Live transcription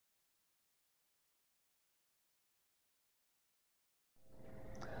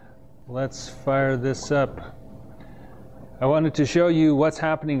Let's fire this up. I wanted to show you what's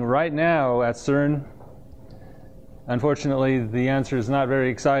happening right now at CERN. Unfortunately, the answer is not very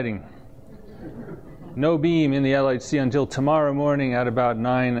exciting. No beam in the LHC until tomorrow morning at about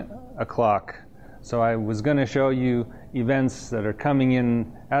 9 o'clock. So I was going to show you events that are coming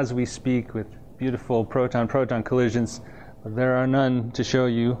in as we speak with beautiful proton-proton collisions, but there are none to show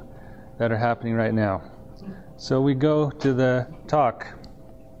you that are happening right now. So we go to the talk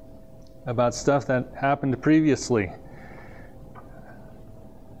about stuff that happened previously.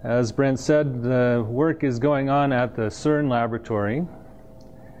 As Brent said, the work is going on at the CERN laboratory,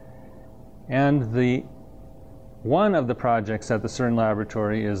 and one of the projects at the CERN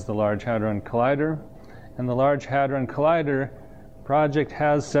laboratory is the Large Hadron Collider, and the Large Hadron Collider project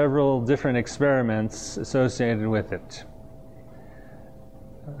has several different experiments associated with it.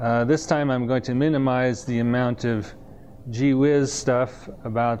 This time I'm going to minimize the amount of gee whiz stuff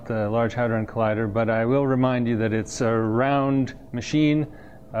about the Large Hadron Collider, but I will remind you that it's a round machine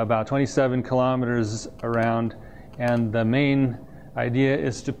about 27 kilometers around, and the main idea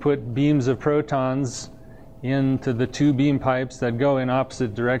is to put beams of protons into the two beam pipes that go in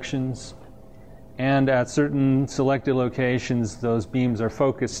opposite directions, and at certain selected locations those beams are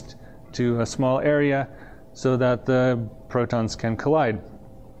focused to a small area so that the protons can collide.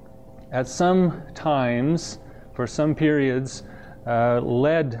 At some times, for some periods,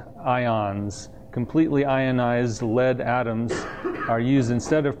 lead ions, completely ionized lead atoms, are used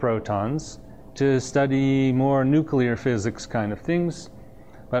instead of protons to study more nuclear physics kind of things,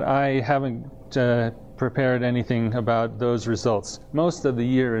 but I haven't prepared anything about those results. Most of the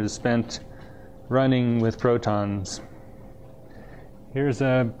year is spent running with protons. Here's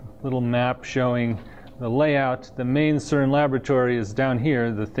a little map showing the layout. The main CERN laboratory is down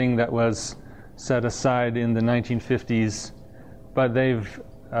here, the thing that was set aside in the 1950s, but they've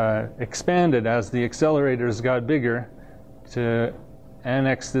expanded as the accelerators got bigger to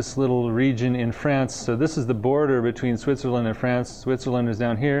annex this little region in France. So this is the border between Switzerland and France. Switzerland is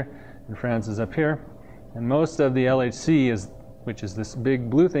down here and France is up here. And most of the LHC, which is this big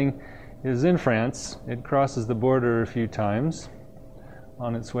blue thing, is in France. It crosses the border a few times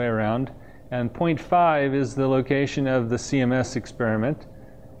on its way around. And point 5 is the location of the CMS experiment.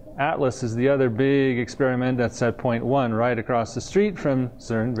 Atlas is the other big experiment that's at point 1, right across the street from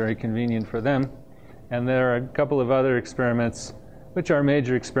CERN, very convenient for them. And there are a couple of other experiments, which are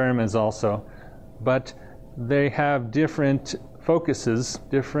major experiments also, but they have different focuses,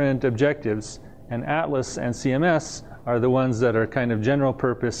 different objectives, and Atlas and CMS are the ones that are kind of general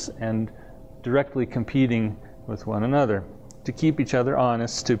purpose and directly competing with one another to keep each other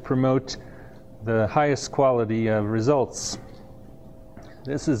honest, to promote the highest quality of results.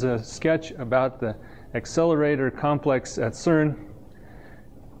 This is a sketch about the accelerator complex at CERN,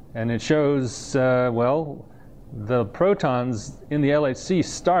 and it shows, well, the protons in the LHC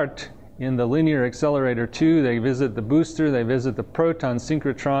start in the linear accelerator 2. They visit the booster, they visit the proton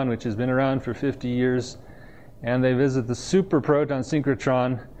synchrotron, which has been around for 50 years, and they visit the super proton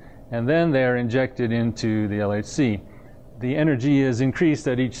synchrotron, and then they are injected into the LHC. The energy is increased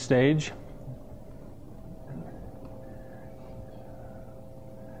at each stage.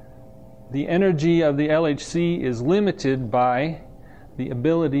 The energy of the LHC is limited by the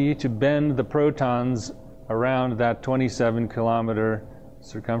ability to bend the protons around that 27-kilometer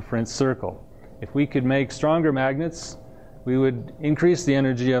circumference circle. If we could make stronger magnets, we would increase the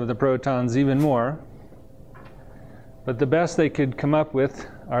energy of the protons even more. But the best they could come up with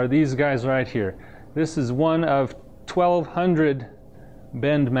are these guys right here. This is one of 1,200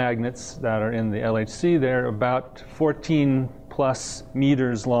 bend magnets that are in the LHC. They're about 14 plus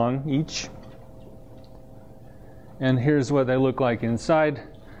meters long each. And here's what they look like inside.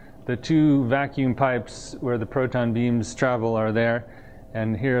 The two vacuum pipes where the proton beams travel are there,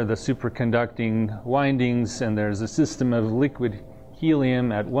 and here are the superconducting windings, and there's a system of liquid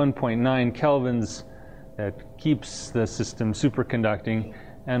helium at 1.9 kelvins that keeps the system superconducting,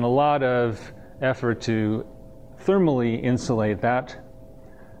 and a lot of effort to thermally insulate that.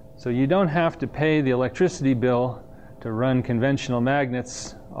 So you don't have to pay the electricity bill to run conventional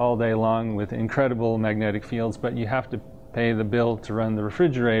magnets all day long with incredible magnetic fields, but you have to pay the bill to run the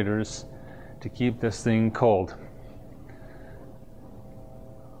refrigerators to keep this thing cold.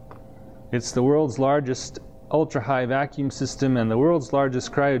 It's the world's largest ultra-high vacuum system, and the world's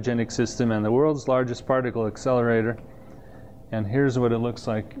largest cryogenic system, and the world's largest particle accelerator. And here's what it looks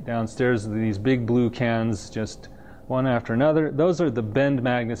like downstairs, these big blue cans, just one after another. Those are the bend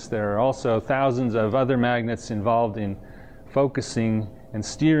magnets. There are also thousands of other magnets involved in focusing and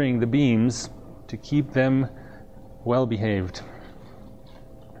steering the beams to keep them well behaved.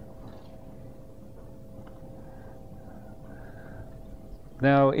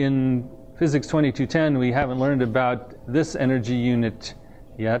 Now, in Physics 2210, we haven't learned about this energy unit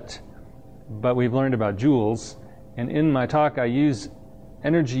yet, but we've learned about joules. And in my talk, I use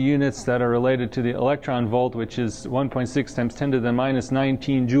energy units that are related to the electron volt, which is 1.6 times 10 to the minus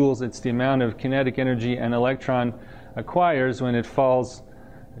 19 joules. It's the amount of kinetic energy an electron acquires when it falls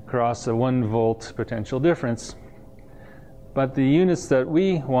across a 1 volt potential difference. But the units that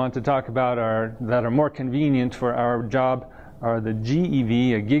we want to talk about that are more convenient for our job are the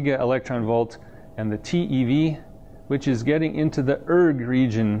GeV, a giga electron volt, and the TeV, which is getting into the erg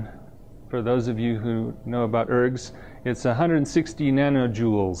region. For those of you who know about ergs, it's 160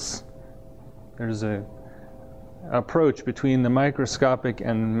 nanojoules. There's an approach between the microscopic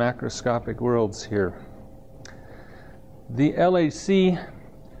and macroscopic worlds here. The LHC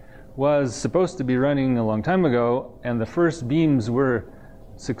was supposed to be running a long time ago, and the first beams were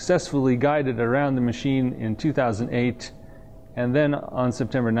successfully guided around the machine in 2008. And then on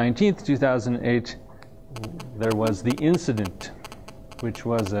September 19th, 2008, there was the incident, which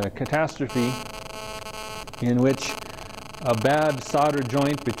was a catastrophe in which a bad solder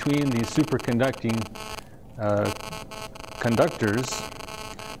joint between the superconducting conductors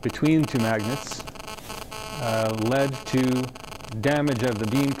between two magnets led to damage of the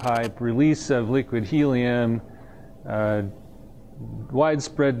beam pipe, release of liquid helium,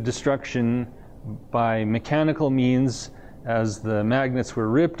 widespread destruction by mechanical means as the magnets were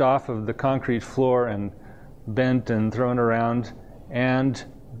ripped off of the concrete floor and bent and thrown around, and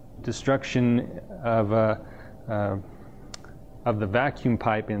destruction of the vacuum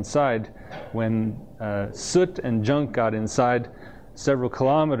pipe inside. When soot and junk got inside, several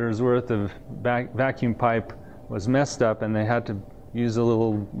kilometers worth of vacuum pipe was messed up, and they had to use a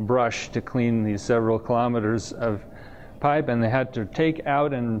little brush to clean these several kilometers of pipe, and they had to take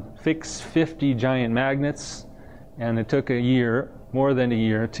out and fix 50 giant magnets, and it took a year, more than a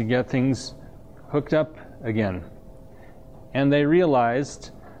year, to get things hooked up again. And they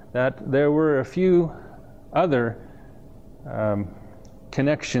realized that there were a few other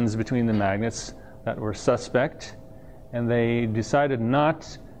connections between the magnets that were suspect, and they decided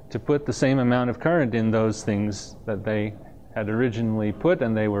not to put the same amount of current in those things that they had originally put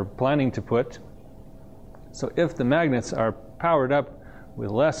and they were planning to put. So if the magnets are powered up with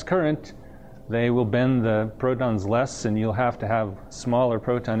less current, they will bend the protons less, and you'll have to have smaller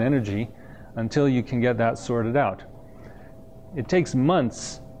proton energy until you can get that sorted out. It takes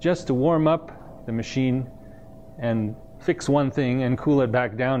months just to warm up the machine and fix one thing and cool it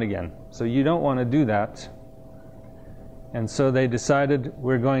back down again. So you don't want to do that. And so they decided,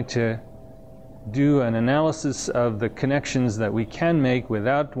 we're going to do an analysis of the connections that we can make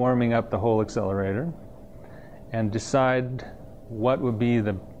without warming up the whole accelerator, and decide what would be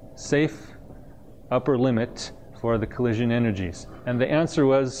the safe upper limit for the collision energies. And the answer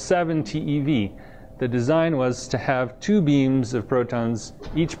was 7 TeV. The design was to have 2 beams of protons,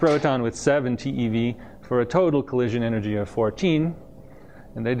 each proton with 7 TeV, for a total collision energy of 14.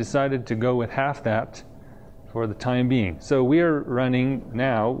 And they decided to go with half that for the time being. So we are running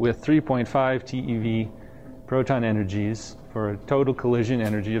now with 3.5 TeV proton energies for a total collision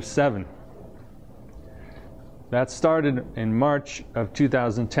energy of 7. That started in March of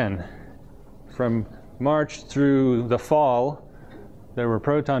 2010. From March through the fall, there were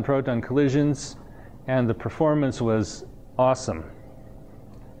proton-proton collisions, and the performance was awesome.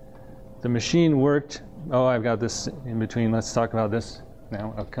 The machine worked. Oh, I've got this in between. Let's talk about this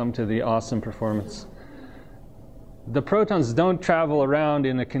now. I'll come to the awesome performance. The protons don't travel around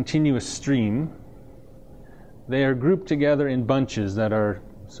in a continuous stream. They are grouped together in bunches that are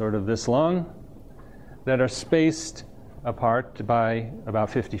sort of this long, that are spaced apart by about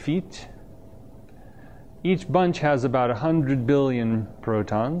 50 feet. Each bunch has about 100 billion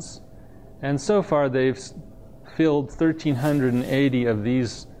protons, and so far they've filled 1,380 of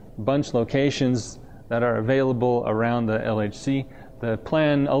these bunch locations that are available around the LHC. The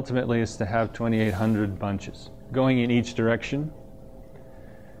plan ultimately is to have 2,800 bunches going in each direction.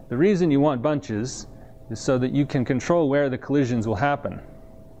 The reason you want bunches is so that you can control where the collisions will happen.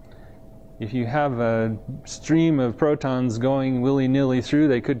 If you have a stream of protons going willy-nilly through,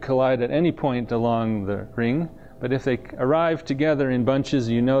 they could collide at any point along the ring. But if they arrive together in bunches,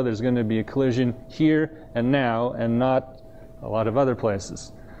 you know there's going to be a collision here and now, and not a lot of other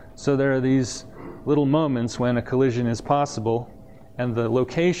places. So there are these little moments when a collision is possible, and the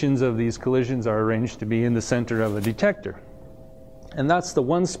locations of these collisions are arranged to be in the center of a detector. And that's the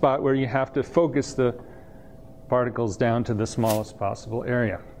one spot where you have to focus the particles down to the smallest possible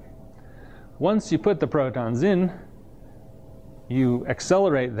area. Once you put the protons in, you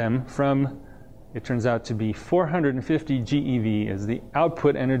accelerate them from it turns out to be 450 GeV is the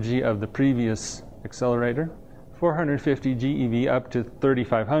output energy of the previous accelerator. 450 GeV up to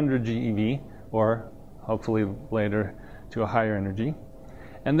 3500 GeV, or hopefully later to a higher energy.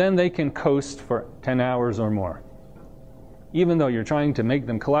 And then they can coast for 10 hours or more. Even though you're trying to make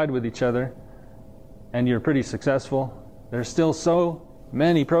them collide with each other, and you're pretty successful, there's still so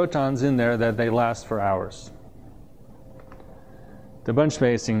many protons in there that they last for hours. The bunch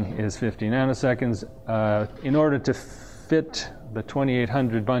spacing is 50 nanoseconds. In order to fit the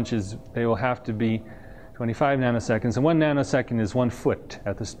 2800 bunches, they will have to be 25 nanoseconds, and 1 nanosecond is 1 foot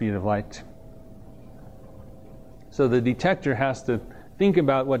at the speed of light. So the detector has to think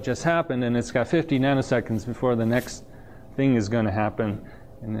about what just happened, and it's got 50 nanoseconds before the next thing is going to happen,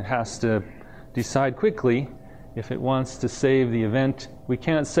 and it has to decide quickly if it wants to save the event. We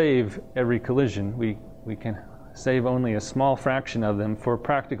can't save every collision. We can save only a small fraction of them for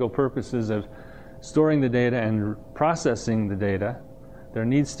practical purposes of storing the data and processing the data. There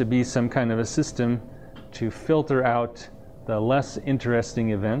needs to be some kind of a system to filter out the less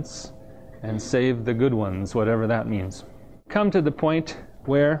interesting events and save the good ones, whatever that means. Come to the point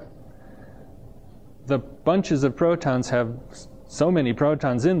where the bunches of protons have so many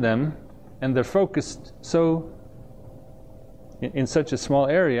protons in them, and they're focused in such a small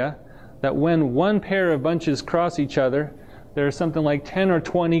area that when one pair of bunches cross each other, there's something like 10 or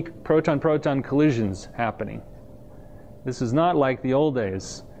 20 proton-proton collisions happening. This is not like the old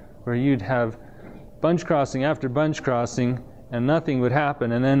days, where you'd have bunch crossing after bunch crossing, and nothing would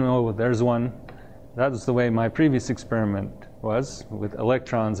happen, and then, oh, there's one. That was the way my previous experiment was, with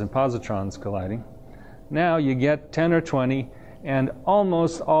electrons and positrons colliding. Now you get 10 or 20, and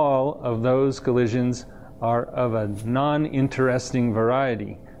almost all of those collisions are of a non-interesting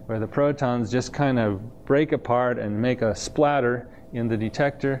variety, where the protons just kind of break apart and make a splatter in the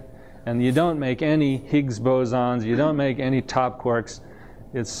detector, and you don't make any Higgs bosons, you don't make any top quarks.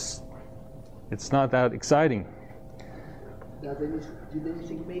 It's not that exciting. Did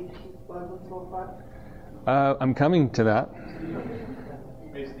anything make Higgs bosons so far? I'm coming to that.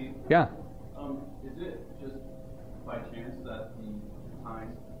 Hey, Steve. Yeah. Is it just by chance that the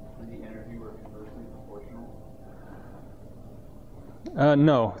time and the energy were inversely proportional?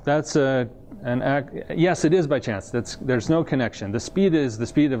 No, that's yes, it is by chance. There's no connection. The speed is the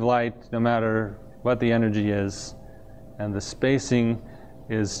speed of light, no matter what the energy is, and the spacing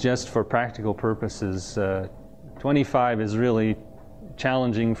is just for practical purposes. 25 is really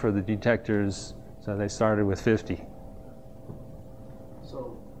challenging for the detectors, so they started with 50.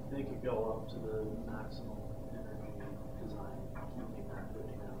 So they could go up to the maximum energy design, keeping that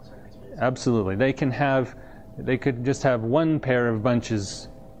 50 nanoseconds space. Absolutely. They could just have one pair of bunches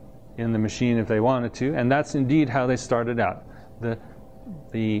in the machine if they wanted to, and that's indeed how they started out.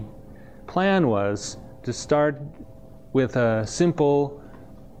 The plan was to start with a simple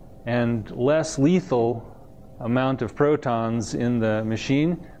and less lethal amount of protons in the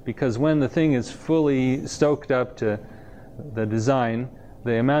machine, because when the thing is fully stoked up to the design,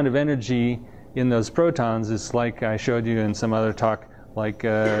 the amount of energy in those protons is, like I showed you in some other talk, like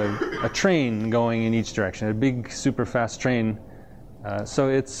a train going in each direction, a big super fast train. So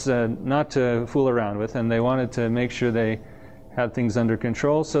it's not to fool around with, and they wanted to make sure they had things under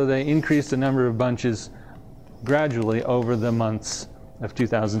control, so they increased the number of bunches gradually over the months of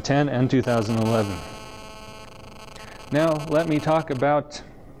 2010 and 2011. Now let me talk about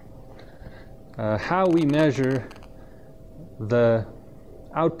how we measure the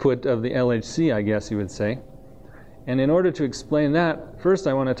output of the LHC, I guess you would say. And in order to explain that, first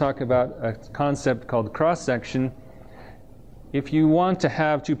I want to talk about a concept called cross-section. If you want to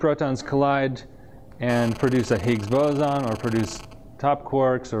have two protons collide and produce a Higgs boson, or produce top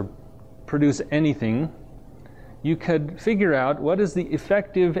quarks, or produce anything, you could figure out what is the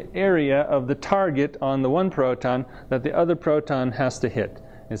effective area of the target on the one proton that the other proton has to hit.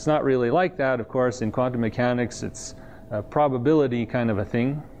 It's not really like that, of course. In quantum mechanics, it's a probability kind of a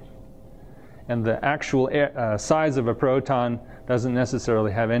thing. And the actual size of a proton doesn't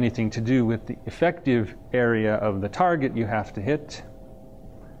necessarily have anything to do with the effective area of the target you have to hit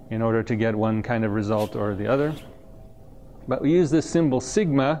in order to get one kind of result or the other. But we use this symbol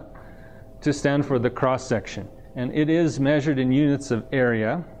sigma to stand for the cross-section. And it is measured in units of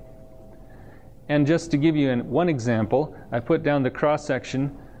area. And just to give you one example, I put down the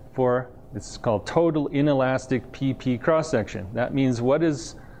cross-section for, it's called total inelastic PP cross-section. That means what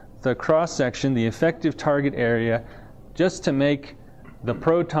is the cross-section, the effective target area, just to make the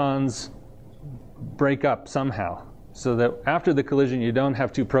protons break up somehow, so that after the collision you don't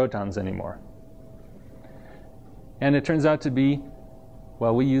have two protons anymore. And it turns out to be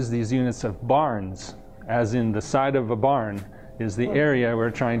Well, we use these units of barns, as in the side of a barn is the area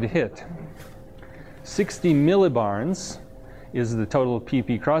we're trying to hit. 60 millibarns is the total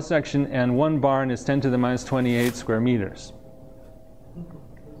PP cross-section, and one barn is 10 to the minus 28 square meters.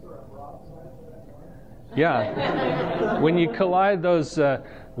 Yeah. When you collide those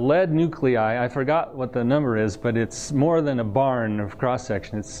lead nuclei, I forgot what the number is, but it's more than a barn of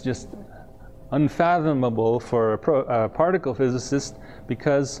cross-section. It's just unfathomable for a particle physicist,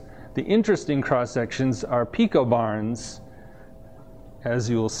 because the interesting cross-sections are picobarns, as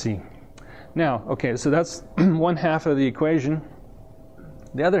you will see. Now, okay, so that's one half of the equation.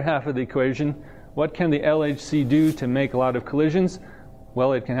 The other half of the equation, what can the LHC do to make a lot of collisions?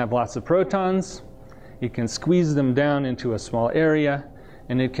 Well, it can have lots of protons, it can squeeze them down into a small area,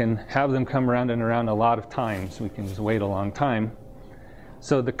 and it can have them come around and around a lot of times. We can just wait a long time.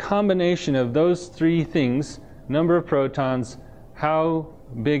 So the combination of those three things, number of protons, how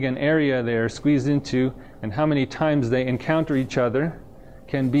big an area they are squeezed into, and how many times they encounter each other,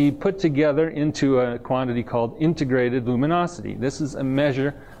 can be put together into a quantity called integrated luminosity. This is a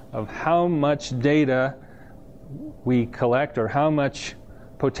measure of how much data we collect, or how much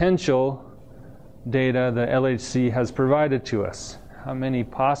potential data the LHC has provided to us. How many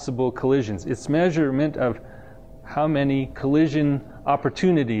possible collisions. It's measurement of how many collision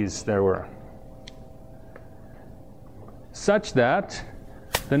opportunities there were, such that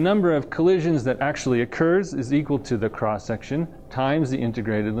the number of collisions that actually occurs is equal to the cross-section times the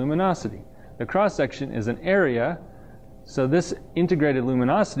integrated luminosity. The cross-section is an area, so this integrated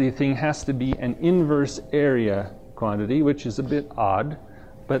luminosity thing has to be an inverse area quantity, which is a bit odd,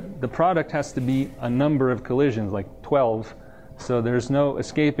 but the product has to be a number of collisions, like 12, so there's no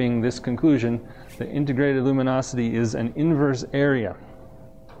escaping this conclusion. The integrated luminosity is an inverse area.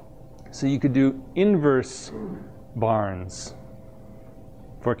 So you could do inverse barns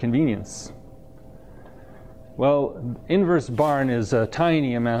for convenience. Well, inverse barn is a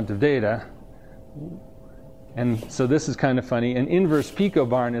tiny amount of data, and so this is kind of funny. An inverse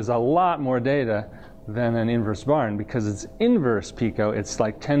picobarn is a lot more data than an inverse barn, because it's inverse pico. It's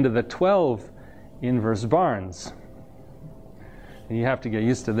like 10 to the 12 inverse barns. And you have to get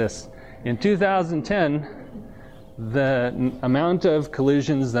used to this. In 2010, the amount of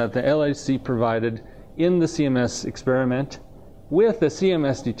collisions that the LHC provided in the CMS experiment, with the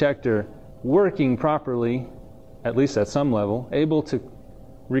CMS detector working properly, at least at some level, able to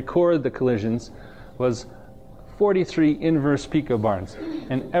record the collisions, was 43 inverse picobarns.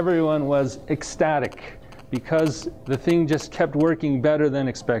 And everyone was ecstatic, because the thing just kept working better than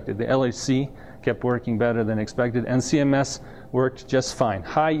expected. The LHC kept working better than expected, and CMS worked just fine.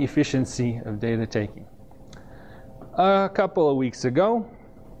 High efficiency of data taking. A couple of weeks ago,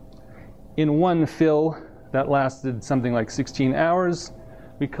 in one fill that lasted something like 16 hours,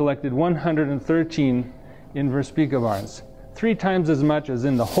 we collected 113 inverse picobarns, 3 times as much as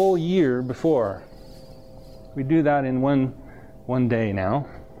in the whole year before. We do that in one day now.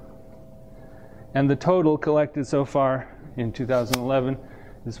 And the total collected so far in 2011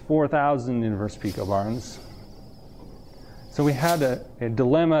 is 4,000 inverse picobarns. So we had a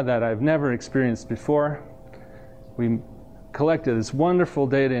dilemma that I've never experienced before. We collected this wonderful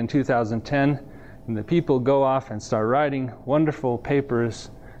data in 2010, and the people go off and start writing wonderful papers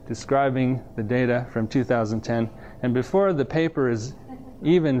describing the data from 2010. And before the paper is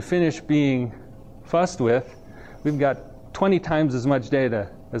even finished being fussed with, we've got 20 times as much data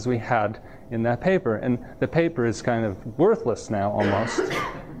as we had in that paper. And the paper is kind of worthless now, almost.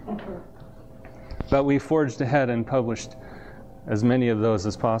 But we forged ahead and published as many of those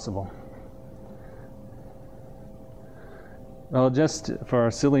as possible. Well, just for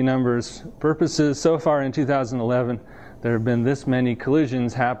our silly numbers purposes, so far in 2011, there have been this many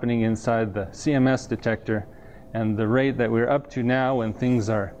collisions happening inside the CMS detector, and the rate that we're up to now, when things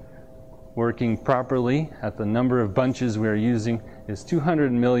are working properly at the number of bunches we're using, is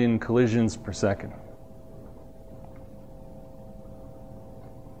 200 million collisions per second.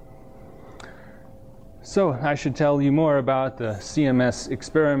 So I should tell you more about the CMS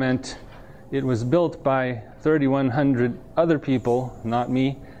experiment. It was built by 3,100 other people, not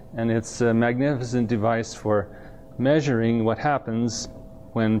me, and it's a magnificent device for measuring what happens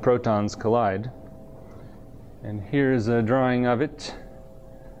when protons collide. And here's a drawing of it.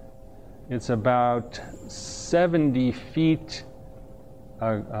 It's about 70 feet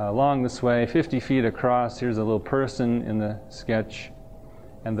along this way, 50 feet across. Here's a little person in the sketch,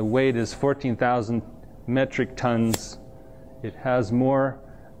 and the weight is 14,000 metric tons. It has more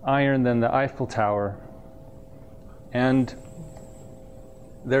iron than the Eiffel Tower. And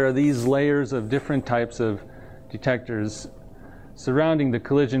there are these layers of different types of detectors. surrounding the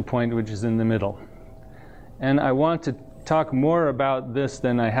collision point, which is in the middle. And I want to talk more about this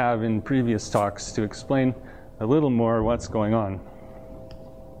than I have in previous talks to explain a little more what's going on.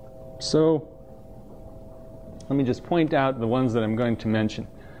 So let me just point out the ones that I'm going to mention.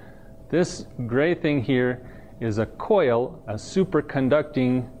 This gray thing here is a coil, a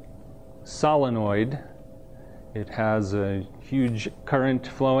superconducting solenoid. It has a huge current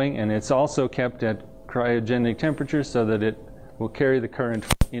flowing, and it's also kept at cryogenic temperature so that it will carry the current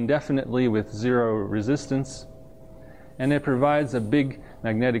indefinitely with zero resistance. And it provides a big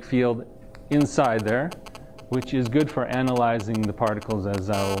magnetic field inside there, which is good for analyzing the particles, as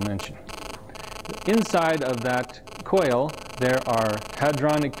I will mention. Inside of that coil, there are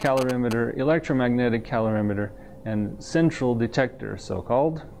hadronic calorimeter, electromagnetic calorimeter, and central detector,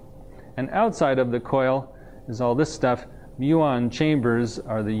 so-called. And outside of the coil is all this stuff. Muon chambers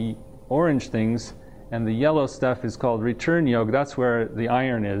are the orange things, and the yellow stuff is called return yoke. That's where the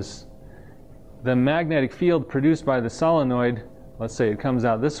iron is. The magnetic field produced by the solenoid, let's say it comes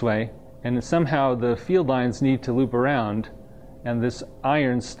out this way, and somehow the field lines need to loop around, and this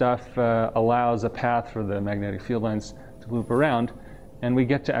iron stuff allows a path for the magnetic field lines to loop around, and we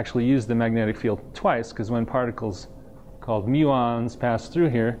get to actually use the magnetic field twice, because when particles called muons pass through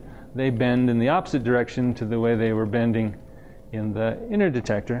here, they bend in the opposite direction to the way they were bending in the inner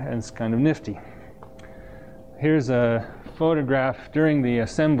detector, and it's kind of nifty. Here's a photograph during the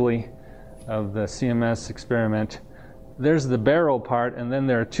assembly of the CMS experiment. There's the barrel part, and then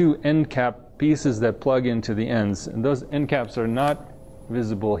there are two end cap pieces that plug into the ends. And those end caps are not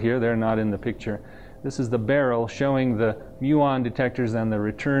visible here. They're not in the picture. This is the barrel showing the muon detectors and the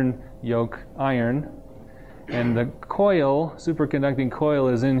return yoke iron. And the coil, superconducting coil,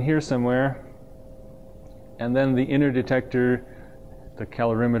 is in here somewhere. And then the inner detector, the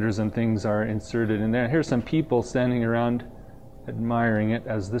calorimeters and things are inserted in there. Here's some people standing around admiring it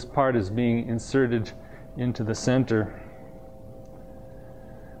as this part is being inserted into the center.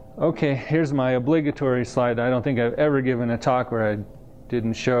 Okay, here's my obligatory slide. I don't think I've ever given a talk where I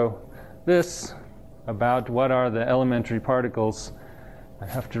didn't show this about what are the elementary particles. I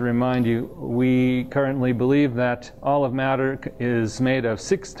have to remind you, we currently believe that all of matter is made of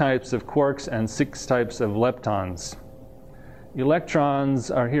 6 types of quarks and 6 types of leptons.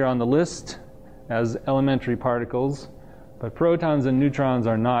 Electrons are here on the list as elementary particles, but protons and neutrons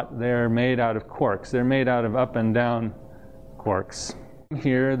are not. They're made out of quarks. They're made out of up and down quarks.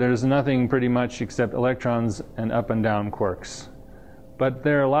 Here, there's nothing pretty much except electrons and up and down quarks. But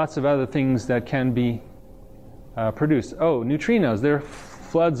there are lots of other things that can be produced. Oh, neutrinos. There are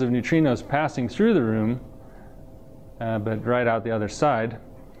floods of neutrinos passing through the room, but right out the other side,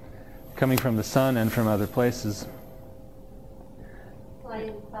 coming from the sun and from other places.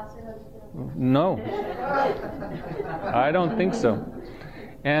 No, I don't think so.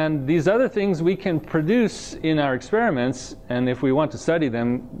 And these other things we can produce in our experiments, and if we want to study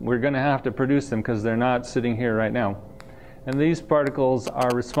them, we're going to have to produce them because they're not sitting here right now. And these particles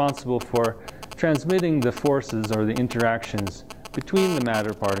are responsible for transmitting the forces or the interactions between the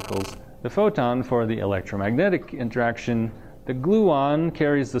matter particles. The photon for the electromagnetic interaction, the gluon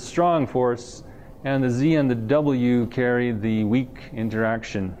carries the strong force, and the Z and the W carry the weak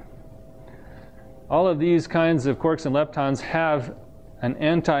interaction. All of these kinds of quarks and leptons have an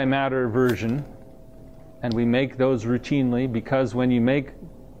antimatter version, and we make those routinely because when you make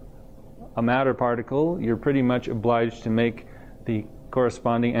a matter particle, you're pretty much obliged to make the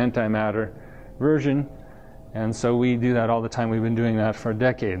corresponding antimatter version, and so we do that all the time. We've been doing that for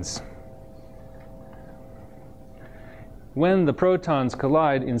decades. When the protons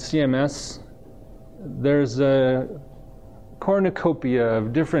collide in CMS, there's a cornucopia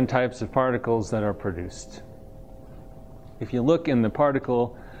of different types of particles that are produced. If you look in the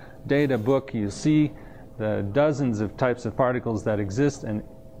particle data book, you see the dozens of types of particles that exist, and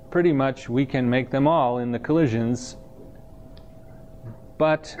pretty much we can make them all in the collisions,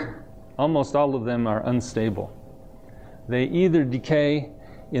 but almost all of them are unstable. They either decay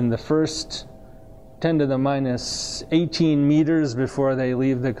in the first 10 to the minus 18 meters before they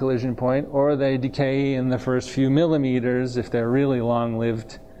leave the collision point, or they decay in the first few millimeters if they're really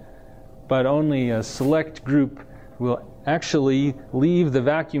long-lived, but only a select group will actually leave the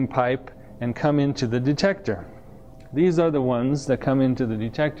vacuum pipe and come into the detector. These are the ones that come into the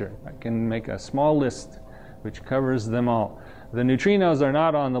detector. I can make a small list which covers them all. The neutrinos are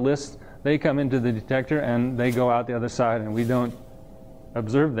not on the list. They come into the detector and they go out the other side, and we don't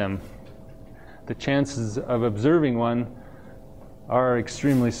observe them. The chances of observing one are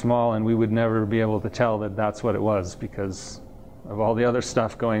extremely small, and we would never be able to tell that that's what it was because of all the other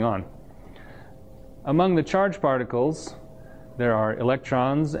stuff going on. Among the charged particles, there are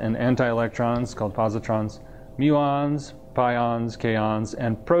electrons and anti-electrons called positrons, muons, pions, kaons,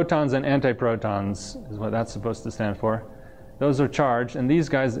 and protons and antiprotons is what that's supposed to stand for. Those are charged, and these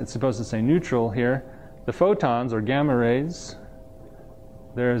guys, it's supposed to say neutral here. The photons, or gamma rays,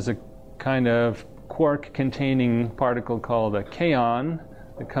 there's a kind of quark-containing particle called a kaon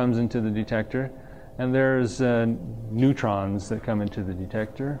that comes into the detector, and there's neutrons that come into the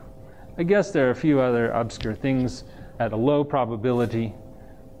detector. I guess there are a few other obscure things at a low probability,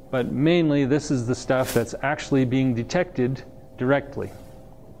 but mainly this is the stuff that's actually being detected directly.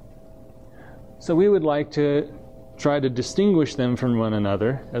 So we would like to try to distinguish them from one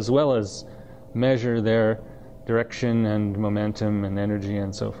another, as well as measure their direction and momentum and energy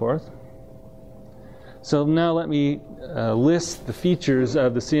and so forth. So now let me list the features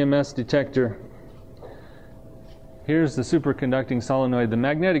of the CMS detector. Here's the superconducting solenoid. The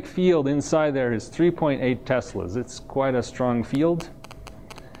magnetic field inside there is 3.8 teslas. It's quite a strong field.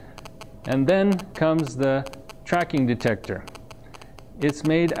 And then comes the tracking detector. It's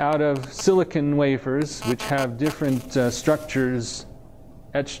made out of silicon wafers, which have different structures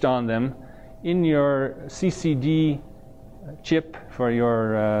etched on them. In your CCD chip for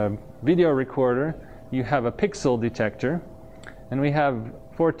your video recorder, you have a pixel detector, and we have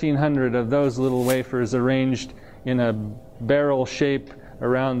 1,400 of those little wafers arranged in a barrel shape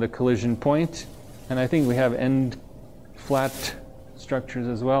around the collision point. And I think we have end flat structures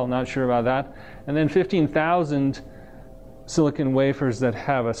as well, not sure about that. And then 15,000 silicon wafers that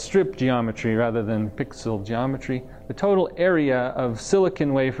have a strip geometry rather than pixel geometry. The total area of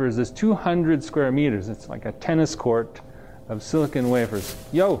silicon wafers is 200 square meters. It's like a tennis court of silicon wafers.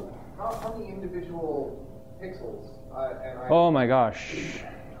 Yo! How many individual pixels? Oh my gosh.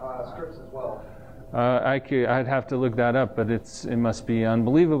 Strips as well. I'd have to look that up, but it must be an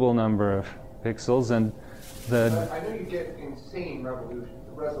unbelievable number of pixels. And I know you get insane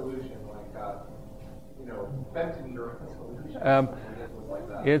resolution, like femtometer resolution. Like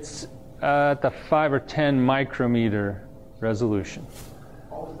that. It's at the 5 or 10 micrometer resolution.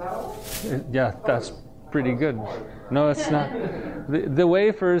 Oh, is that all? Yeah, that's pretty good. No, it's not. The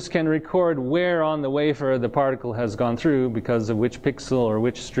wafers can record where on the wafer the particle has gone through because of which pixel or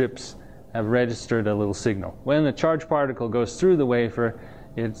which strips have registered a little signal. When the charged particle goes through the wafer,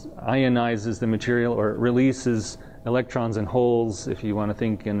 it ionizes the material, or it releases electrons and holes, if you want to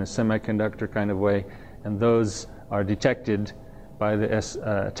think in a semiconductor kind of way, and those are detected by the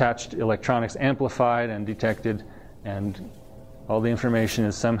attached electronics, amplified and detected, and all the information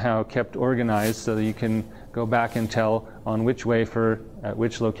is somehow kept organized so that you can go back and tell on which wafer, at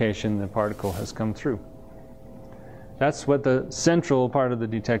which location the particle has come through. That's what the central part of the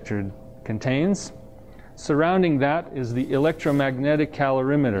detector contains. Surrounding that is the electromagnetic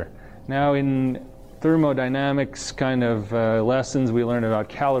calorimeter. Now in thermodynamics kind of lessons, we learn about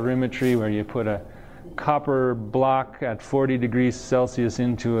calorimetry, where you put a copper block at 40 degrees Celsius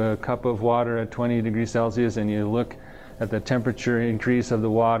into a cup of water at 20 degrees Celsius, and you look at the temperature increase of the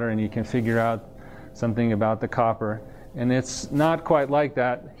water, and you can figure out something about the copper. And it's not quite like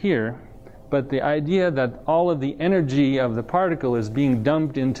that here, but the idea that all of the energy of the particle is being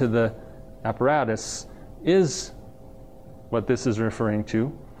dumped into the apparatus is what this is referring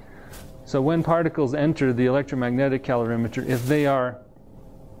to. So when particles enter the electromagnetic calorimeter, if they are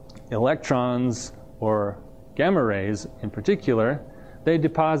electrons or gamma rays in particular, they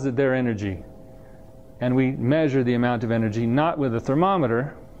deposit their energy. And we measure the amount of energy not with a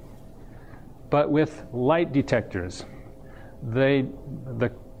thermometer, but with light detectors. The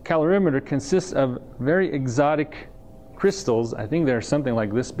calorimeter consists of very exotic crystals. I think they're something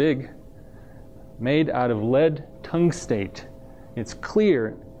like this big, made out of lead tungstate. It's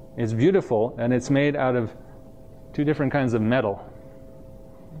clear, it's beautiful, and it's made out of two different kinds of metal.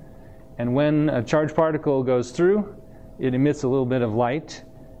 And when a charged particle goes through, it emits a little bit of light,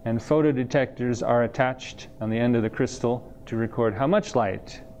 and photodetectors are attached on the end of the crystal to record how much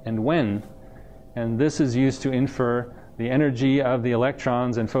light and when. And this is used to infer the energy of the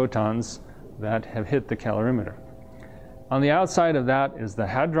electrons and photons that have hit the calorimeter. On the outside of that is the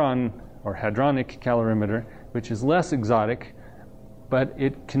hadron or hadronic calorimeter, which is less exotic, but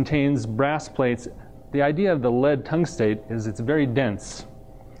it contains brass plates. The idea of the lead tungstate is it's very dense,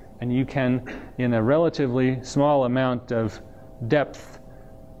 and you can, in a relatively small amount of depth,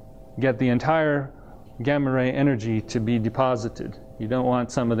 get the entire gamma ray energy to be deposited. You don't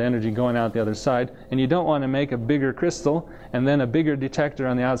want some of the energy going out the other side, and you don't want to make a bigger crystal and then a bigger detector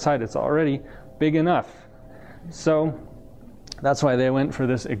on the outside. It's already big enough. So that's why they went for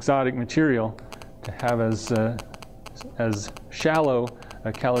this exotic material, to have as shallow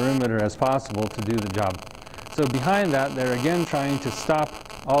a calorimeter as possible to do the job. So behind that, they're again trying to stop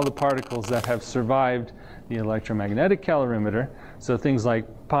all the particles that have survived the electromagnetic calorimeter. So things like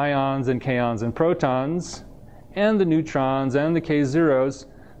pions and kaons and protons, and the neutrons and the K0s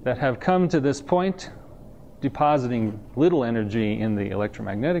that have come to this point, depositing little energy in the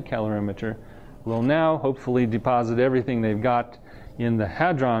electromagnetic calorimeter, will now hopefully deposit everything they've got in the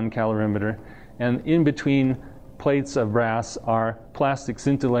hadron calorimeter. And in between plates of brass are plastic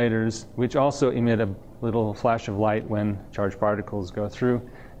scintillators, which also emit a little flash of light when charged particles go through.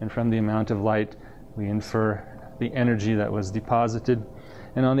 And from the amount of light, we infer the energy that was deposited.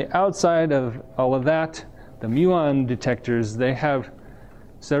 And on the outside of all of that, the muon detectors, they have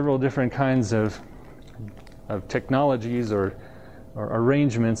several different kinds of technologies or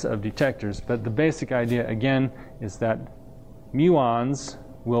arrangements of detectors. But the basic idea, again, is that muons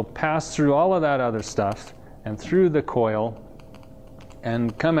will pass through all of that other stuff and through the coil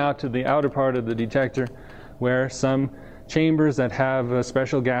and come out to the outer part of the detector, where some chambers that have a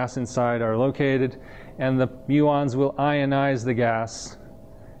special gas inside are located, and the muons will ionize the gas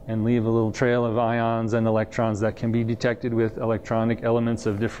and leave a little trail of ions and electrons that can be detected with electronic elements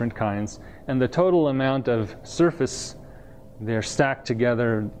of different kinds. And the total amount of surface, they're stacked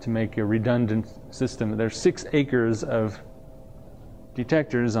together to make a redundant system. There's 6 acres of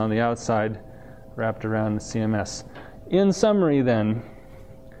detectors on the outside wrapped around the CMS. In summary then,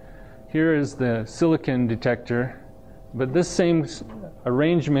 here is the silicon detector, but this same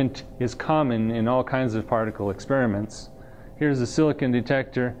arrangement is common in all kinds of particle experiments. Here's the silicon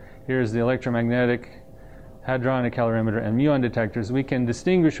detector, here's the electromagnetic, hadronic calorimeter, and muon detectors. We can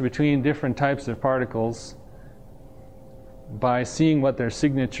distinguish between different types of particles by seeing what their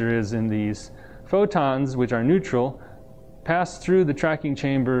signature is in these. Photons, which are neutral, pass through the tracking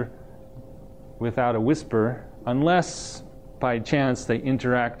chamber without a whisper, unless by chance they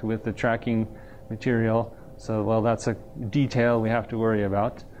interact with the tracking material. So, well, that's a detail we have to worry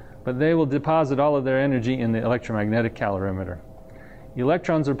about. But they will deposit all of their energy in the electromagnetic calorimeter.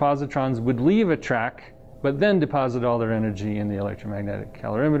 Electrons or positrons would leave a track, but then deposit all their energy in the electromagnetic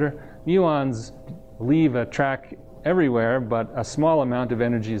calorimeter. Muons leave a track everywhere, but a small amount of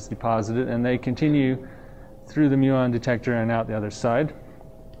energy is deposited, and they continue through the muon detector and out the other side,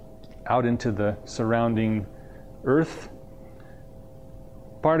 out into the surrounding Earth.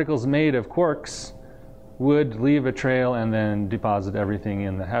 Particles made of quarks would leave a trail and then deposit everything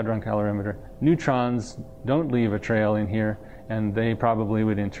in the hadron calorimeter. Neutrons don't leave a trail in here, and they probably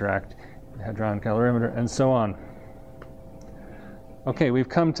would interact with the hadron calorimeter, and so on. Okay, we've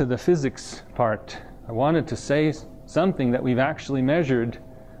come to the physics part. I wanted to say something that we've actually measured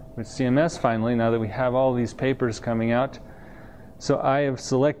with CMS finally, now that we have all these papers coming out. So I have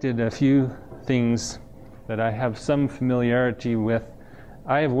selected a few things that I have some familiarity with.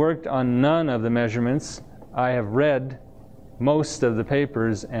 I have worked on none of the measurements. I have read most of the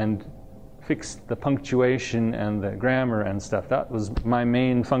papers and fixed the punctuation and the grammar and stuff. That was my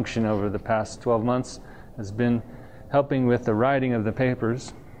main function over the past 12 months, has been helping with the writing of the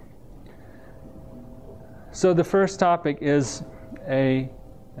papers. So the first topic is an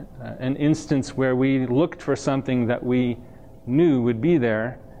instance where we looked for something that we knew would be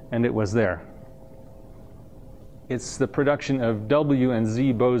there, and it was there. It's the production of W and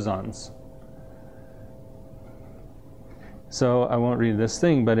Z bosons. So I won't read this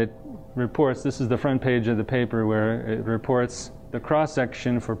thing, but it reports, this is the front page of the paper where it reports the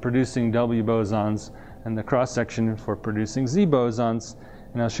cross-section for producing W bosons and the cross-section for producing Z bosons.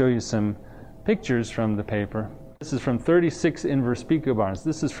 And I'll show you some pictures from the paper. This is from 36 inverse picobars.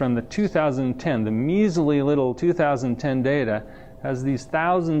 This is from the 2010, the measly little 2010 data has these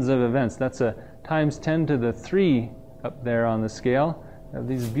thousands of events. That's a times 10 to the 3 up there on the scale of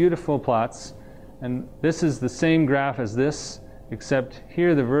these beautiful plots. And this is the same graph as this, except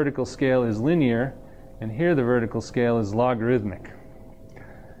here the vertical scale is linear, and here the vertical scale is logarithmic.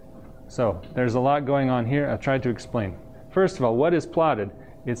 So there's a lot going on here. I'll try to explain. First of all, what is plotted?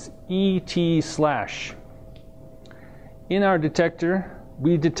 It's ET/. In our detector,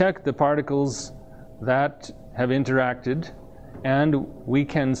 we detect the particles that have interacted, and we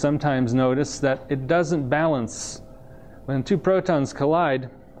can sometimes notice that it doesn't balance. When 2 protons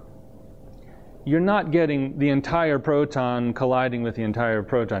collide, you're not getting the entire proton colliding with the entire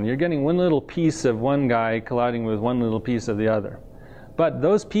proton. You're getting one little piece of one guy colliding with one little piece of the other. But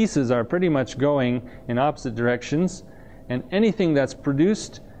those pieces are pretty much going in opposite directions, and anything that's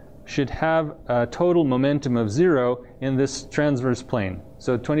produced should have a total momentum of 0 in this transverse plane.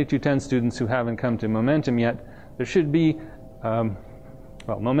 So 2210 students who haven't come to momentum yet, there should be, well,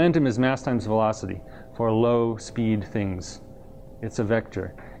 momentum is mass times velocity for low speed things. It's a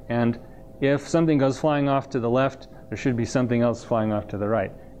vector. And if something goes flying off to the left, there should be something else flying off to the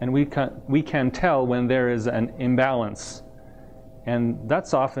right. And we can tell when there is an imbalance. And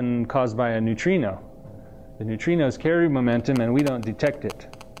that's often caused by a neutrino. The neutrinos carry momentum and we don't detect it.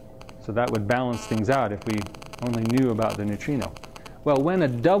 So that would balance things out if we only knew about the neutrino. Well, when a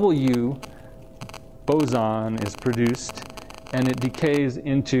W boson is produced and it decays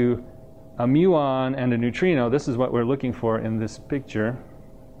into a muon and a neutrino, this is what we're looking for in this picture.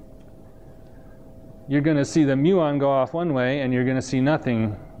 You're going to see the muon go off one way and you're going to see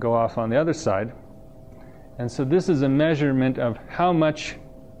nothing go off on the other side. And so this is a measurement of how much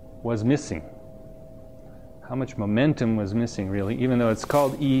was missing. How much momentum was missing, really. Even though it's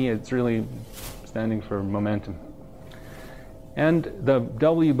called E, it's really standing for momentum. And the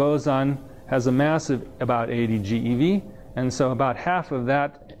W boson has a mass of about 80 GeV, and so about half of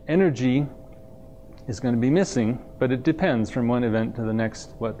that energy is going to be missing, but it depends from one event to the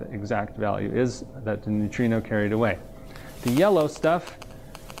next what the exact value is that the neutrino carried away. The yellow stuff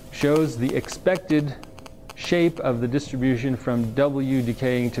shows the expected shape of the distribution from W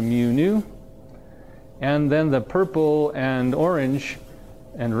decaying to mu nu, and then the purple and orange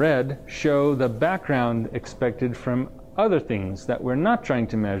and red show the background expected from other things that we're not trying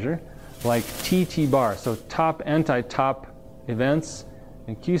to measure, like TT bar, so top anti-top events,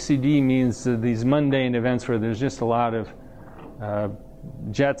 and QCD means these mundane events where there's just a lot of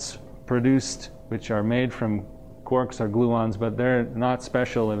jets produced which are made from quarks or gluons, but they're not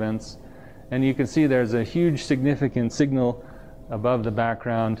special events. And you can see there's a huge significant signal above the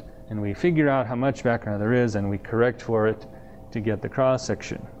background, and we figure out how much background there is and we correct for it to get the cross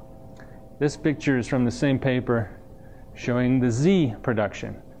section. This picture is from the same paper showing the Z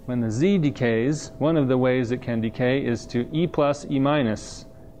production. When the Z decays, one of the ways it can decay is to E plus, E minus,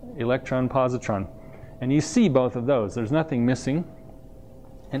 electron, positron. And you see both of those. There's nothing missing.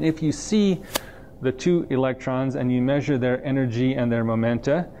 And if you see the two electrons and you measure their energy and their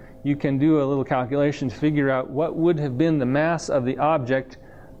momenta, you can do a little calculation to figure out what would have been the mass of the object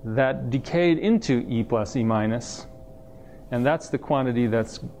that decayed into E plus, E minus. And that's the quantity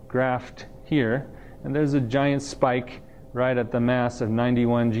that's graphed here. And there's a giant spike right at the mass of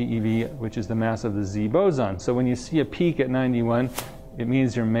 91 GeV, which is the mass of the Z boson. So when you see a peak at 91, it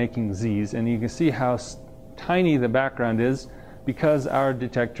means you're making Z's. And you can see how tiny the background is because our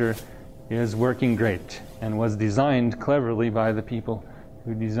detector is working great and was designed cleverly by the people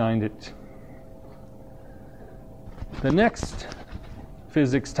who designed it. The next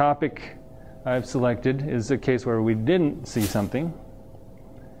physics topic I've selected is a case where we didn't see something.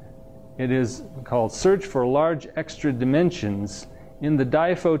 It is called Search for Large Extra Dimensions in the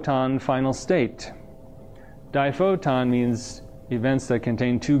Diphoton Final State. Diphoton means events that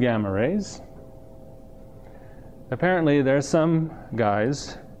contain two gamma rays. Apparently there are some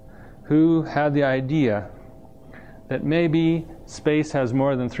guys who had the idea that maybe space has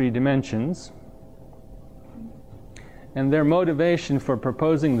more than 3 dimensions. And their motivation for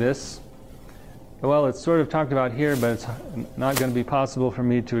proposing this, well, it's sort of talked about here, but it's not going to be possible for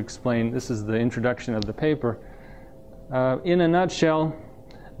me to explain. This is the introduction of the paper. In a nutshell,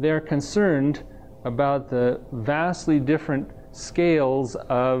 they're concerned about the vastly different scales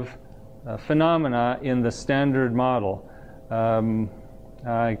of phenomena in the standard model.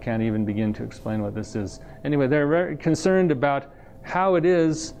 I can't even begin to explain what this is. Anyway, they're very concerned about how it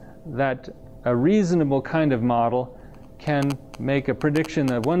is that a reasonable kind of model can make a prediction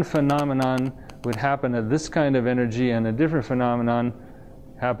that one phenomenon would happen at this kind of energy and a different phenomenon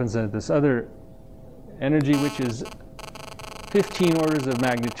happens at this other energy, which is 15 orders of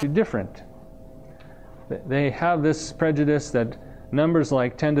magnitude different. They have this prejudice that numbers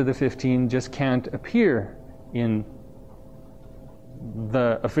like 10 to the 15 just can't appear in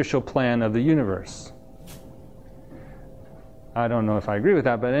the official plan of the universe. I don't know if I agree with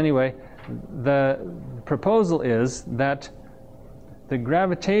that, but anyway, the proposal is that the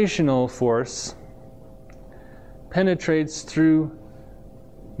gravitational force penetrates through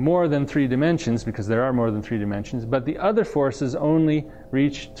more than 3 dimensions, because there are more than 3 dimensions, but the other forces only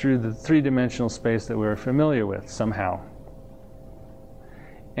reach through the 3-dimensional space that we're familiar with somehow.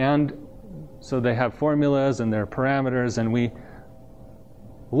 And so they have formulas and their parameters, and we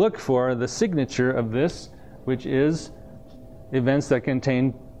look for the signature of this, which is events that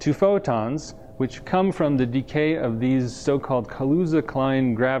contain 2 photons, which come from the decay of these so-called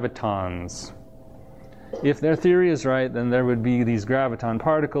Kaluza-Klein gravitons. If their theory is right, then there would be these graviton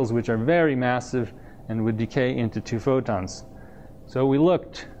particles which are very massive and would decay into 2 photons. So we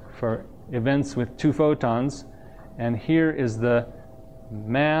looked for events with 2 photons, and here is the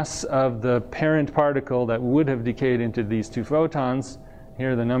mass of the parent particle that would have decayed into these 2 photons.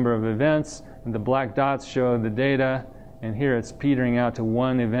 here are the number of events, and the black dots show the data, and here it's petering out to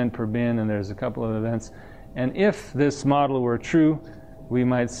 1 event per bin, and there's a couple of events. And if this model were true, we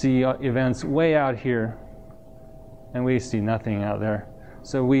might see events way out here, and we see nothing out there.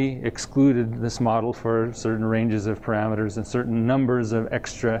 So we excluded this model for certain ranges of parameters and certain numbers of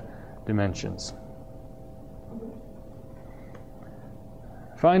extra dimensions.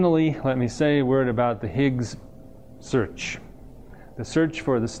 Finally, let me say a word about the Higgs search. The search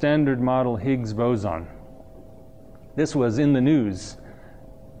for the standard model Higgs boson. This was in the news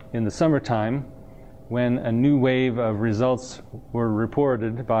in the summertime when a new wave of results were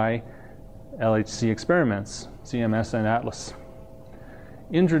reported by LHC experiments, CMS and ATLAS.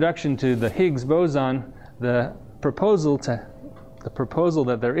 Introduction to the Higgs boson, the proposal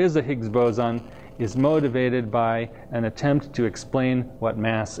that there is a Higgs boson is motivated by an attempt to explain what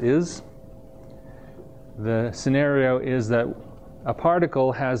mass is. The scenario is that a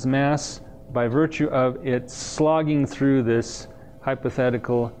particle has mass by virtue of it slogging through this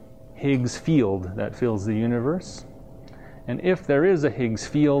hypothetical Higgs field that fills the universe. And if there is a Higgs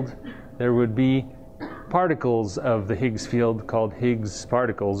field, there would be particles of the Higgs field called Higgs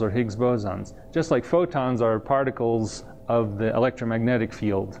particles or Higgs bosons, just like photons are particles of the electromagnetic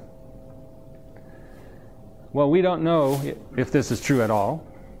field. Well, we don't know if this is true at all.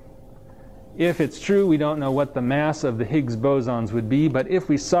 If it's true, we don't know what the mass of the Higgs bosons would be, but if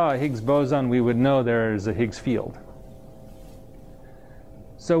we saw a Higgs boson, we would know there is a Higgs field.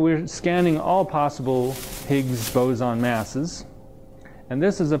 So we're scanning all possible Higgs boson masses, and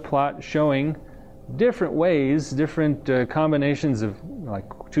this is a plot showing different ways, different combinations of like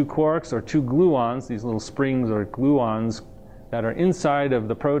 2 quarks or 2 gluons, these little springs or gluons that are inside of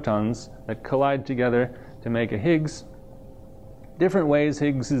the protons that collide together to make a Higgs. Different ways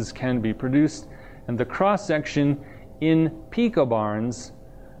Higgses can be produced, and the cross-section in picobarns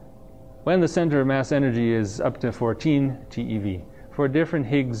when the center of mass energy is up to 14 TeV for different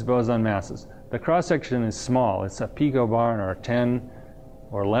Higgs boson masses. The cross-section is small. It's a picobarn or 10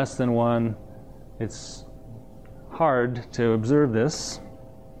 or less than 1. It's hard to observe this.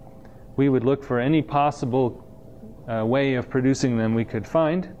 We would look for any possible way of producing them we could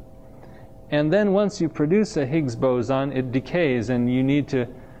find. And then once you produce a Higgs boson, it decays, and you need to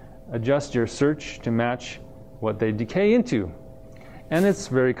adjust your search to match what they decay into. And it's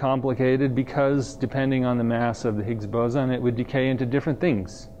very complicated because depending on the mass of the Higgs boson, it would decay into different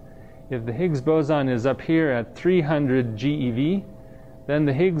things. If the Higgs boson is up here at 300 GeV, then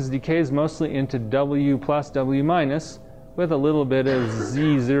the Higgs decays mostly into W plus W minus with a little bit of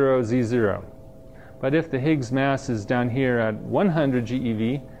Z0, Z0. But if the Higgs mass is down here at 100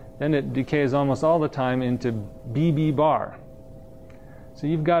 GeV, then it decays almost all the time into BB bar. So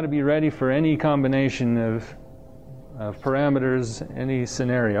you've got to be ready for any combination of parameters, any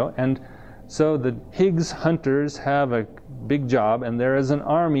scenario. And so the Higgs hunters have a big job, and there is an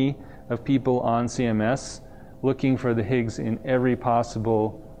army of people on CMS looking for the Higgs in every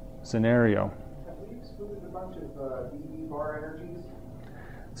possible scenario. Have we excluded a bunch of BB bar energies?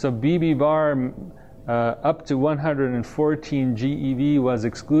 So BB bar up to 114 GeV was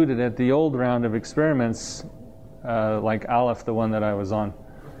excluded at the old round of experiments, like Aleph, the one that I was on.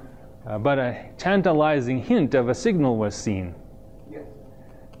 But a tantalizing hint of a signal was seen. Yes.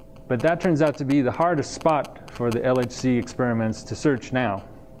 But that turns out to be the hardest spot for the LHC experiments to search now.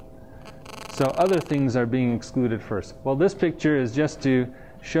 So other things are being excluded first. Well, this picture is just to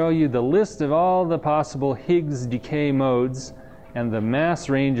show you the list of all the possible Higgs decay modes and the mass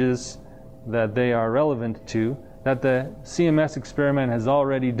ranges that they are relevant to, that the CMS experiment has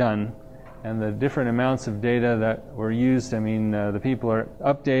already done, and the different amounts of data that were used. I mean, the people are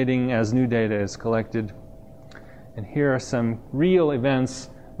updating as new data is collected. And here are some real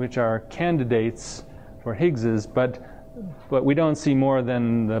events which are candidates for Higgses, but we don't see more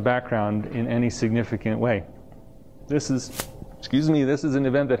than the background in any significant way. This is, this is an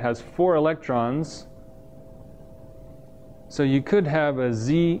event that has 4 electrons. So you could have a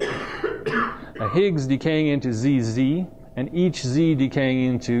Higgs decaying into ZZ, and each Z decaying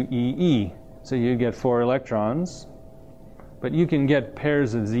into EE. So you get 4 electrons. But you can get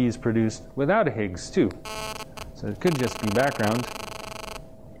pairs of Z's produced without a Higgs too. So it could just be background.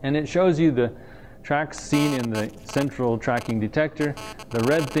 And it shows you the tracks seen in the central tracking detector. The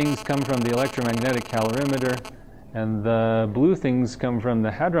red things come from the electromagnetic calorimeter, and the blue things come from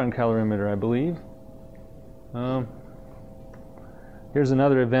the hadron calorimeter, I believe. Here's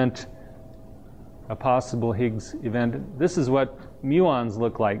another event, a possible Higgs event. This is what muons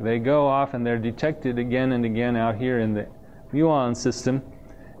look like. They go off and they're detected again and again out here in the muon system.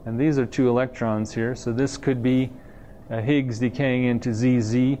 And these are 2 electrons here. So this could be Higgs decaying into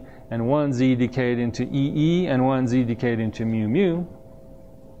ZZ, and one Z decayed into EE, and one Z decayed into mu mu.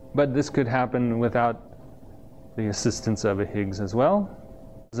 But this could happen without the assistance of a Higgs as well.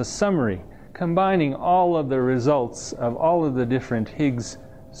 As a summary, combining all of the results of all of the different Higgs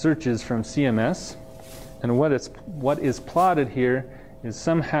searches from CMS, and what is plotted here is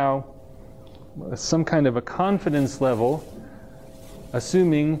somehow some kind of a confidence level,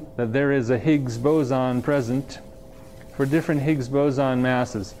 assuming that there is a Higgs boson present for different Higgs boson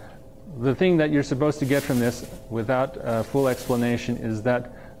masses. The thing that you're supposed to get from this, without a full explanation, is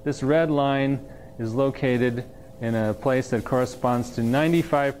that this red line is located in a place that corresponds to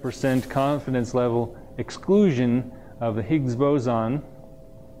 95% confidence level exclusion of the Higgs boson,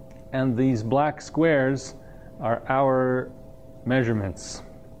 and these black squares are our measurements.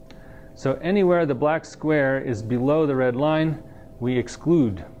 So anywhere the black square is below the red line, we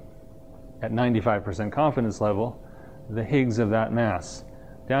exclude at 95% confidence level the Higgs of that mass.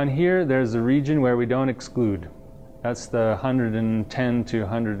 Down here there's a region where we don't exclude. That's the 110 to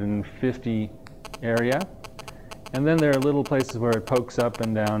 150 area. And then there are little places where it pokes up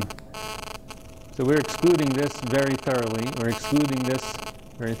and down. So we're excluding this very thoroughly. We're excluding this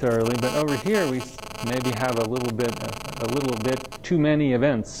very thoroughly. But over here we maybe have a little bit too many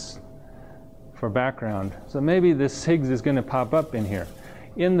events for background. So maybe this Higgs is going to pop up in here.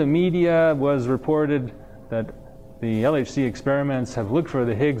 In the media was reported that the LHC experiments have looked for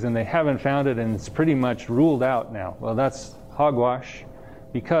the Higgs and they haven't found it, and it's pretty much ruled out now. Well, that's hogwash,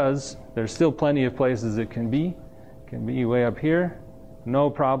 because there's still plenty of places it can be. It can be way up here, no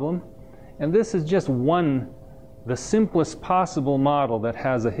problem. And this is just the simplest possible model that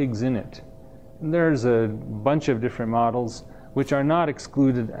has a Higgs in it. And there's a bunch of different models which are not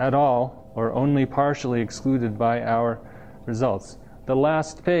excluded at all, or only partially excluded by our results. The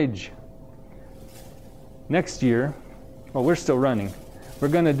last page. Next year, well, we're still running. We're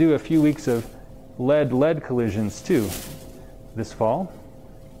going to do a few weeks of lead-lead collisions too this fall.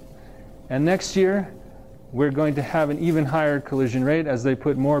 And next year, we're going to have an even higher collision rate as they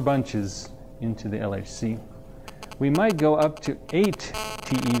put more bunches into the LHC. We might go up to 8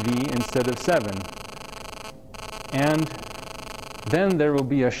 TeV instead of 7. And then there will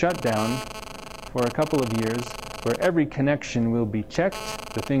be a shutdown for a couple of years where every connection will be checked.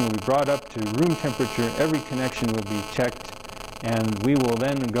 The thing will be brought up to room temperature. Every connection will be checked. And we will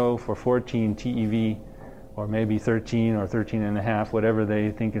then go for 14 TeV, or maybe 13 or 13 and a half, whatever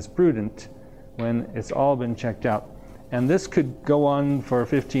they think is prudent, when it's all been checked out. And this could go on for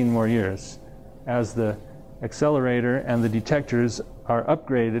 15 more years as the accelerator and the detectors are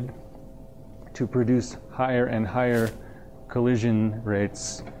upgraded to produce higher and higher collision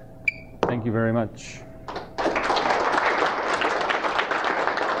rates. Thank you very much.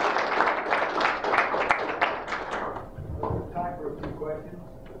 Time for a few questions.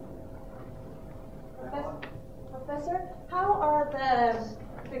 Professor, how are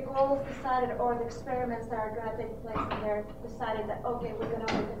the goals decided, or the experiments that are going to take place in there decided that, okay, we're going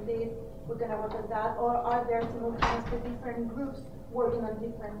to work on this, we're going to work on that, or are there simultaneously different groups working on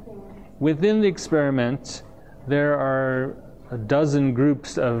different things? Within the experiment, there are a dozen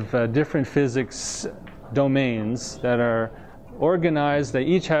groups of different physics domains that are organized. They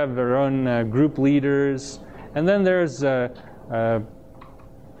each have their own group leaders, and then there's a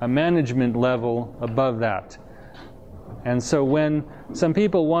management level above that. And so when some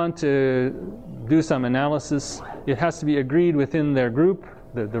people want to do some analysis, it has to be agreed within their group,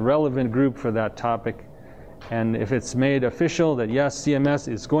 the relevant group for that topic. And if it's made official that yes,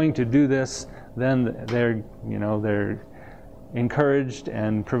 CMS is going to do this, then they're encouraged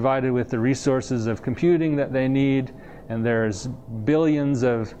and provided with the resources of computing that they need. And there's billions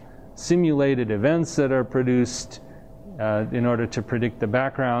of simulated events that are produced in order to predict the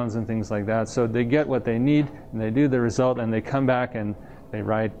backgrounds and things like that. So they get what they need, and they do the result, and they come back and they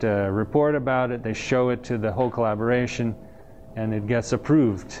write a report about it, they show it to the whole collaboration, and it gets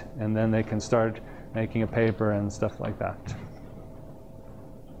approved. And then they can start making a paper and stuff like that.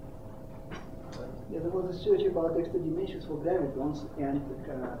 Yeah, there was a search about extra dimensions for gravitons, and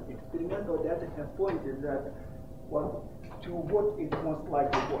experimental data have pointed that, well, to what it most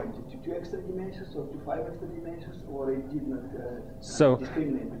likely pointed, to 2 extra dimensions or to 5 extra dimensions, or it did not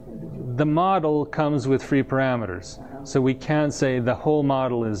discriminate between the two? The model comes with free parameters. So we can't say the whole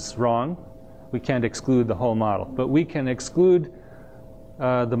model is wrong. We can't exclude the whole model. But we can exclude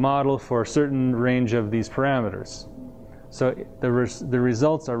the model for a certain range of these parameters. So the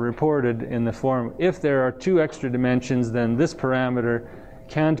results are reported in the form, if there are 2 extra dimensions, then this parameter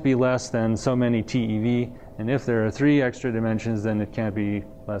can't be less than so many TeV. And if there are 3 extra dimensions, then it can't be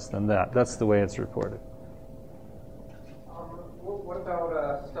less than that. That's the way it's reported. What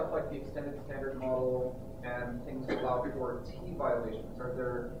about stuff like the extended standard model and things that allow for T violations? Are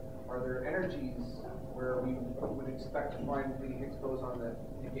there energies where we would expect to find the Higgs boson that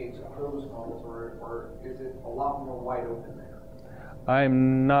negates those models, or is it a lot more wide open there?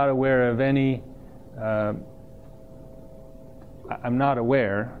 I'm not aware of any. I'm not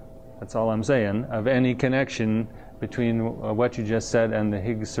aware. That's all I'm saying, of any connection between what you just said and the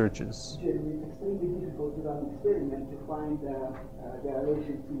Higgs searches. It's extremely difficult to run experiment to find the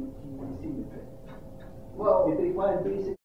relation to symmetry. Well, it requires basic